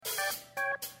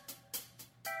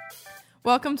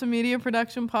Welcome to Media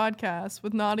Production Podcast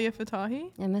with Nadia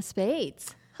Fatahi. And Ms.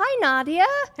 Bates. Hi, Nadia.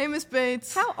 Hey, Miss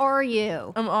Bates. How are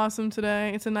you? I'm awesome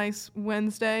today. It's a nice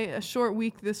Wednesday, a short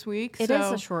week this week. It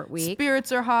is a short week.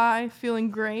 Spirits are high,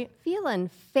 feeling great. Feeling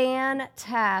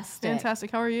fantastic. Fantastic.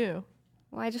 How are you?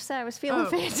 Well, I just said I was feeling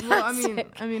fantastic. Well,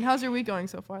 I mean, how's your week going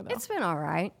so far, though? It's been all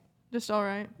right. Just all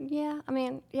right? Yeah,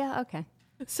 okay.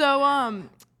 So,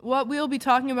 what we'll be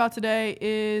talking about today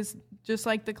is just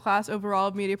like the class overall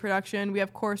of media production. We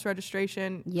have course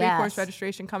registration, pre-course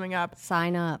registration coming up.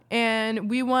 Sign up. And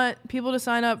we want people to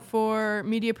sign up for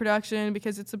media production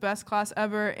because it's the best class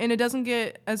ever. And it doesn't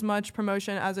get as much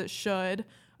promotion as it should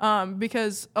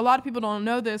because a lot of people don't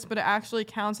know this, but it actually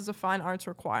counts as a fine arts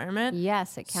requirement.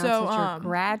 Yes, it counts as your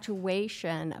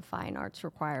graduation fine arts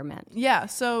requirement. Yeah,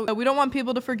 so we don't want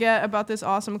people to forget about this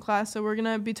awesome class. So we're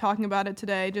going to be talking about it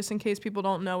today just in case people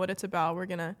don't know what it's about. We're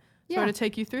going to sort of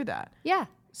take you through that. Yeah.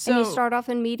 So, and you start off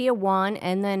in Media 1,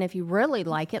 and then if you really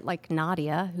like it, like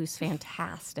Nadia, who's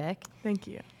fantastic. Thank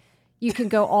you. You can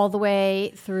go all the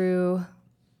way through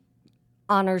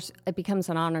honors. It becomes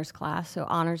an honors class, so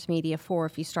honors Media 4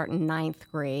 if you start in 9th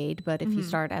grade. But if you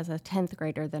start as a 10th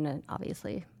grader, then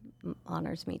obviously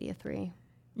honors Media 3.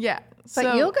 Yeah.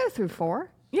 But you'll go through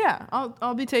 4. Yeah.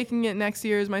 I'll be taking it next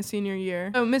year as my senior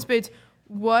year. So, Miss Bates,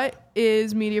 what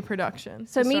is media production?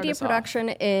 So media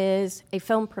production is a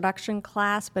film production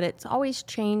class, but it's always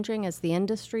changing as the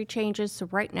industry changes. So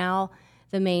right now,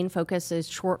 the main focus is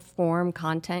short form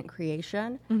content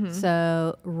creation.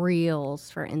 So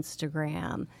reels for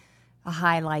Instagram,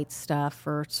 highlight stuff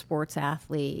for sports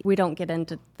athletes. We don't get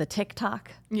into the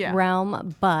TikTok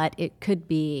realm, but it could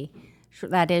be,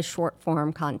 that is short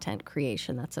form content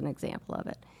creation. That's an example of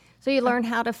it. So you learn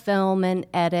how to film and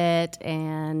edit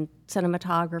and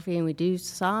cinematography, and we do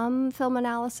some film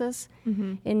analysis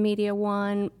in Media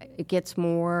 1. It gets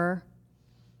more,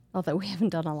 although we haven't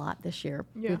done a lot this year.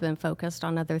 Yeah. We've been focused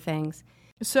on other things.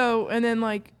 So, and then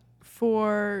like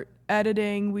for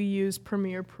editing, we use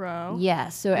Premiere Pro.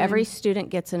 Yes, so every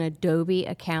student gets an Adobe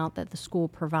account that the school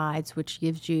provides, which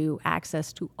gives you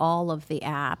access to all of the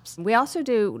apps. We also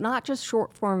do not just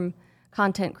short form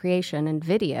content creation and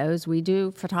videos, we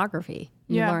do photography.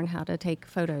 You learn how to take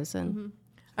photos. And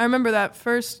I remember that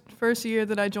first year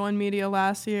that I joined media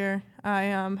last year, I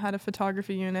had a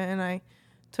photography unit and I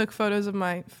took photos of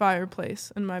my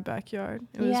fireplace in my backyard.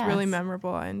 It was really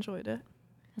memorable. I enjoyed it.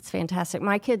 That's fantastic.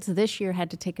 My kids this year had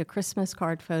to take a Christmas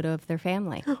card photo of their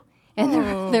family.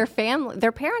 And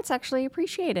their parents actually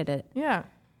appreciated it. Yeah.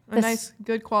 A nice,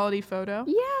 good quality photo.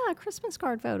 Yeah, a Christmas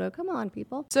card photo. Come on,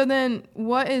 people. So then,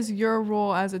 what is your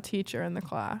role as a teacher in the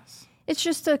class? It's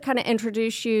just to kind of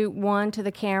introduce you, one, to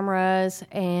the cameras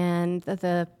and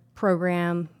the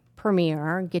program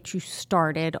Premiere, get you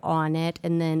started on it,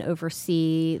 and then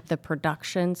oversee the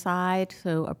production side.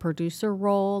 So a producer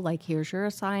role, like here's your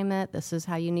assignment, this is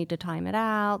how you need to time it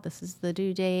out, this is the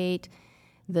due date,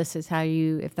 this is how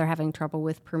you, if they're having trouble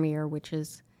with Premiere, which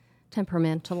is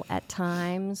temperamental at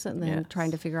times, and then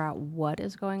trying to figure out what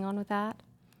is going on with that.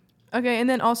 Okay, and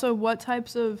then also what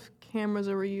types of cameras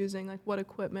are we using? Like what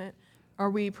equipment are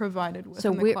we provided with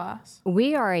in the class?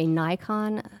 We are a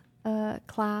Nikon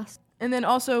class. And then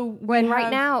also right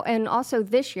now, and also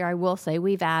this year, I will say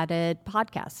we've added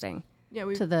podcasting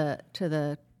to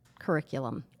the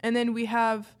curriculum. And then we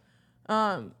have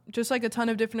just like a ton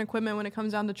of different equipment when it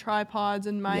comes down to tripods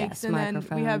and mics, and then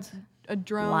we have a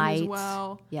drone as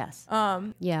well. Yes.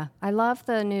 I love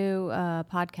the new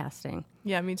podcasting.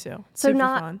 Yeah, me too. Super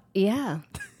fun. Yeah,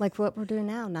 like what we're doing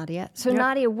now, Nadia. So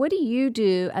Nadia, what do you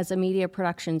do as a media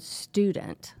production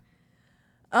student?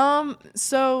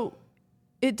 So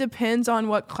it depends on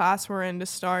what class we're in to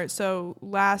start. So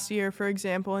last year, for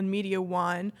example, in Media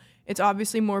 1, it's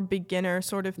obviously more beginner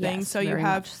sort of thing. Yes, so you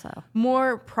have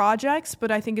more projects,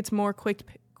 but I think it's more quick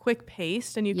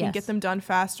paced and you can get them done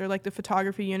faster. Like the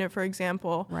photography unit, for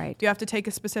example. Right. You have to take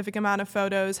a specific amount of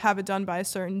photos, have it done by a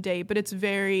certain date, but it's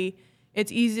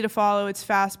easy to follow, it's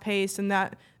fast paced, and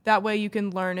that way you can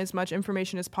learn as much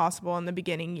information as possible in the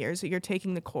beginning years that you're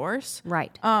taking the course.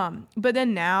 Right. But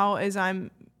then now, as I'm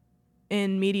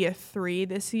in Media 3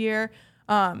 this year,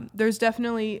 there's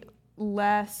definitely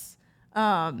less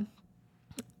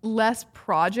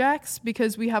projects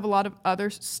because we have a lot of other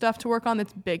stuff to work on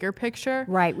that's bigger picture.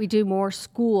 Right. We do more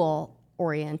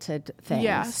school-oriented things.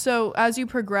 Yeah. So as you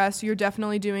progress, you're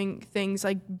definitely doing things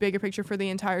like bigger picture for the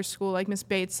entire school, like Miss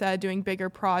Bates said, doing bigger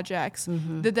projects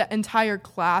that the entire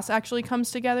class actually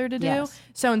comes together to do. Yes.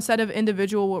 So instead of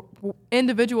individual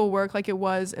work like it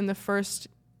was in the first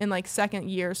in like second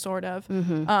year sort of,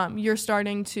 you're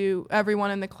starting to,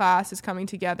 everyone in the class is coming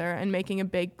together and making a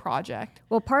big project.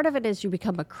 Well, part of it is you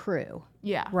become a crew.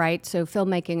 Yeah. Right? So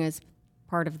filmmaking is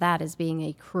part of that, is being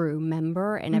a crew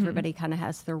member, and everybody kind of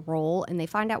has their role, and they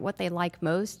find out what they like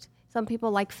most. Some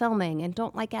people like filming and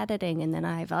don't like editing, and then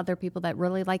I have other people that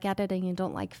really like editing and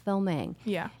don't like filming.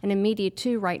 Yeah. And in Media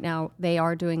 2 right now, they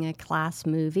are doing a class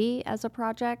movie as a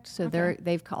project, so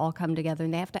they've all come together,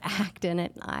 and they have to act in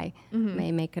it, and I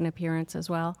may make an appearance as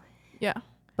well. Yeah.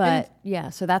 But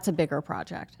so that's a bigger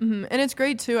project. And it's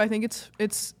great too. I think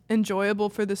it's enjoyable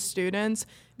for the students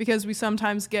because we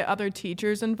sometimes get other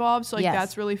teachers involved. So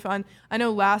that's really fun. I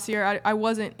know last year I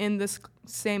wasn't in this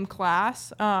same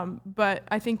class, but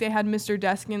I think they had Mr.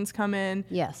 Deskins come in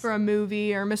for a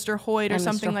movie, or Mr. Hoyt or and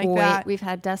something Mr. like Hoyt. that. We've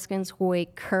had Deskins,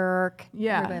 Hoyt, Kirk.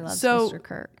 Yeah. Everybody loves So, Mr.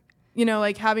 Kirk. You know,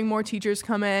 like having more teachers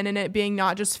come in and it being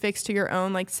not just fixed to your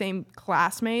own like same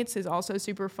classmates is also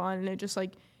super fun, and it just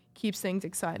like keeps things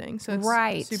exciting. So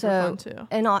it's super fun too.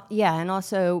 And and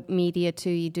also Media too,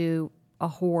 you do a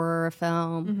horror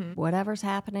film, whatever's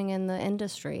happening in the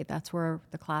industry, that's where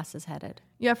the class is headed.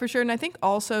 Yeah, for sure. And I think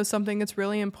also something that's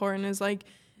really important is like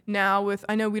now with,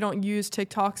 I know we don't use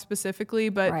TikTok specifically,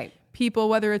 but people,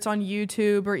 whether it's on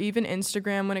YouTube or even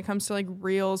Instagram, when it comes to like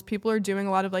reels, people are doing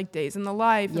a lot of like days in the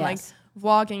life and like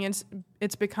vlogging.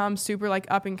 It's become super like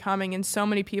up and coming, and so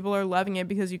many people are loving it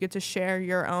because you get to share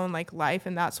your own like life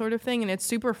and that sort of thing, and it's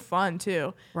super fun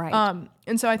too.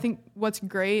 And so I think what's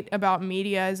great about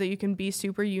media is that you can be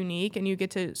super unique and you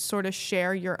get to sort of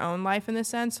share your own life in this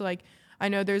sense. So like I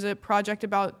know there's a project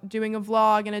about doing a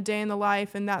vlog and a day in the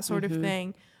life and that sort of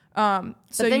thing. So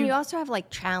then you also have like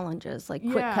challenges, like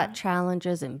quick cut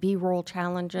challenges and B-roll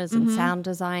challenges and sound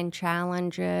design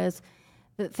challenges,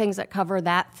 the things that cover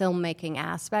that filmmaking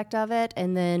aspect of it.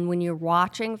 And then when you're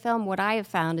watching film, what I have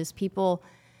found is people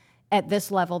at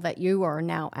this level that you are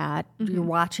now at, you're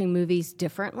watching movies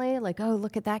differently. Like, oh,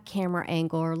 look at that camera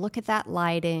angle, or look at that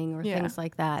lighting, or things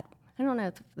like that. I don't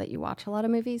know that you watch a lot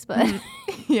of movies, but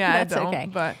that's I don't,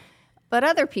 okay. But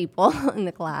other people in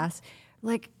the class,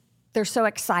 like, they're so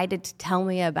excited to tell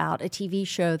me about a TV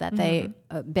show that they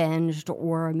binged,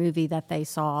 or a movie that they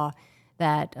saw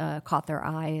that caught their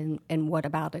eye, and what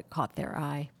about it caught their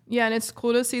eye. Yeah, and it's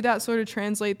cool to see that sort of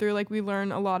translate through. Like, we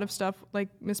learn a lot of stuff, like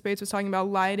Ms. Bates was talking about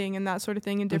lighting and that sort of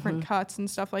thing, and different cuts and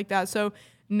stuff like that. So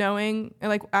knowing,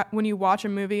 like, when you watch a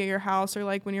movie at your house, or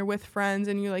like when you're with friends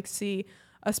and you like see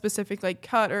a specific like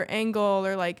cut or angle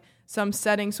or like some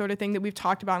setting sort of thing that we've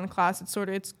talked about in class,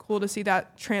 it's cool to see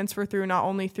that transfer through, not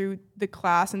only through the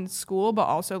class and school, but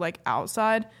also like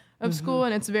outside of school.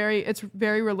 And it's very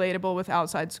relatable with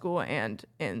outside school and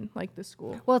in like the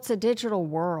school. Well, it's a digital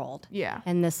world. Yeah.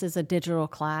 And this is a digital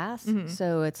class.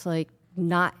 So it's like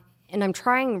not, and I'm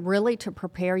trying really to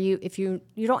prepare you. If you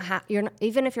don't have,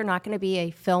 even if you're not going to be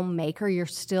a filmmaker, you're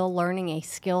still learning a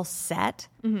skill set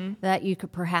that you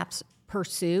could perhaps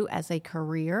pursue as a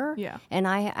career. Yeah. And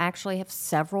I actually have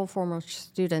several former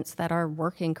students that are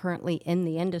working currently in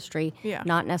the industry,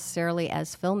 not necessarily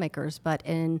as filmmakers, but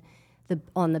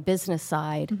on the business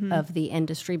side of the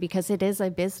industry, because it is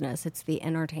a business. It's the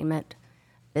entertainment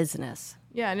business.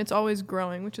 Yeah, and it's always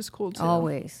growing, which is cool too.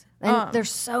 Always. And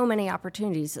there's so many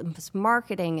opportunities. It's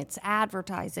marketing, it's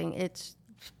advertising, it's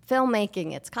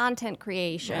filmmaking, it's content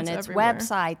creation, it's everywhere.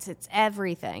 Websites, it's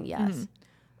everything, yes.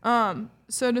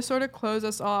 So to sort of close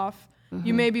us off,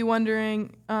 you may be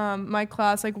wondering, my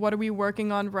class, like, what are we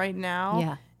working on right now?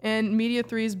 Yeah. And Media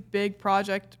 3's big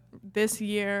project this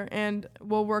year, and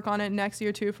we'll work on it next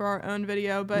year too for our own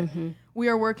video, but we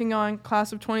are working on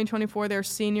class of 2024, their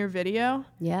senior video,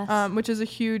 which is a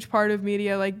huge part of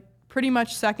media, like pretty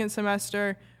much second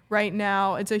semester right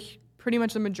now. It's pretty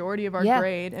much the majority of our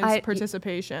grade and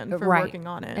participation for working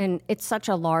on it. And it's such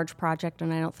a large project,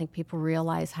 and I don't think people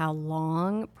realize how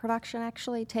long production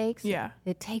actually takes. Yeah.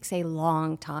 It takes a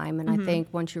long time, and I think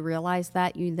once you realize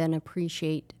that, you then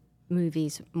appreciate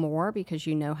movies more, because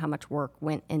you know how much work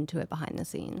went into it behind the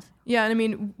scenes. Yeah, and I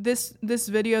mean, this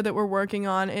video that we're working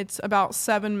on, it's about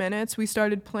 7 minutes. We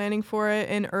started planning for it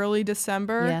in early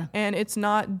December, and it's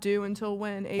not due until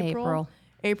when?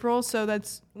 April, so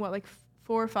that's what, like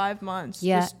 4 or 5 months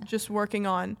just working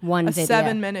on one a video.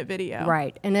 7-minute video.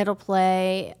 Right, and it'll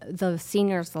play the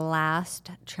seniors'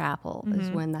 last chapel is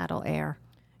when that'll air.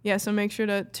 Yeah, so make sure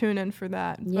to tune in for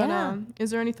that. Yeah. But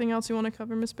is there anything else you want to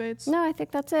cover, Ms. Bates? No, I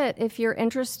think that's it. If you're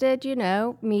interested,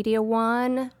 Media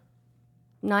 1,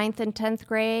 9th and 10th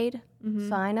grade,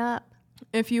 sign up.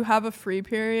 If you have a free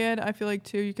period, I feel like,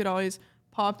 too, you could always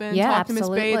pop in, Yeah, talk to Miss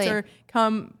Bates, absolutely. or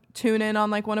come tune in on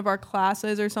like one of our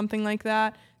classes or something like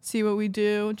that. See what we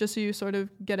do, just so you sort of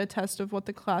get a test of what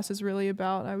the class is really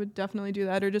about. I would definitely do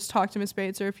that, or just talk to Miss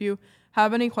Bates, or if you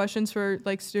have any questions for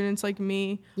like students like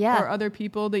me Yeah. or other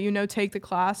people that you know take the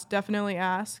class, definitely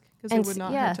ask, because it would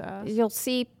not hurt to ask. You'll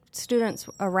see students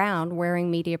around wearing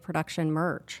media production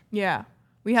merch. Yeah.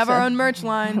 We have our own merch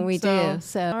line. We do.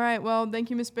 So all right. Well, thank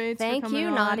you, Miss Bates. thank for coming you,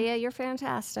 on. Nadia. You're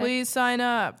fantastic. Please sign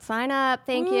up. Sign up.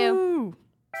 Thank you.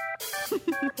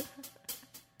 Woo.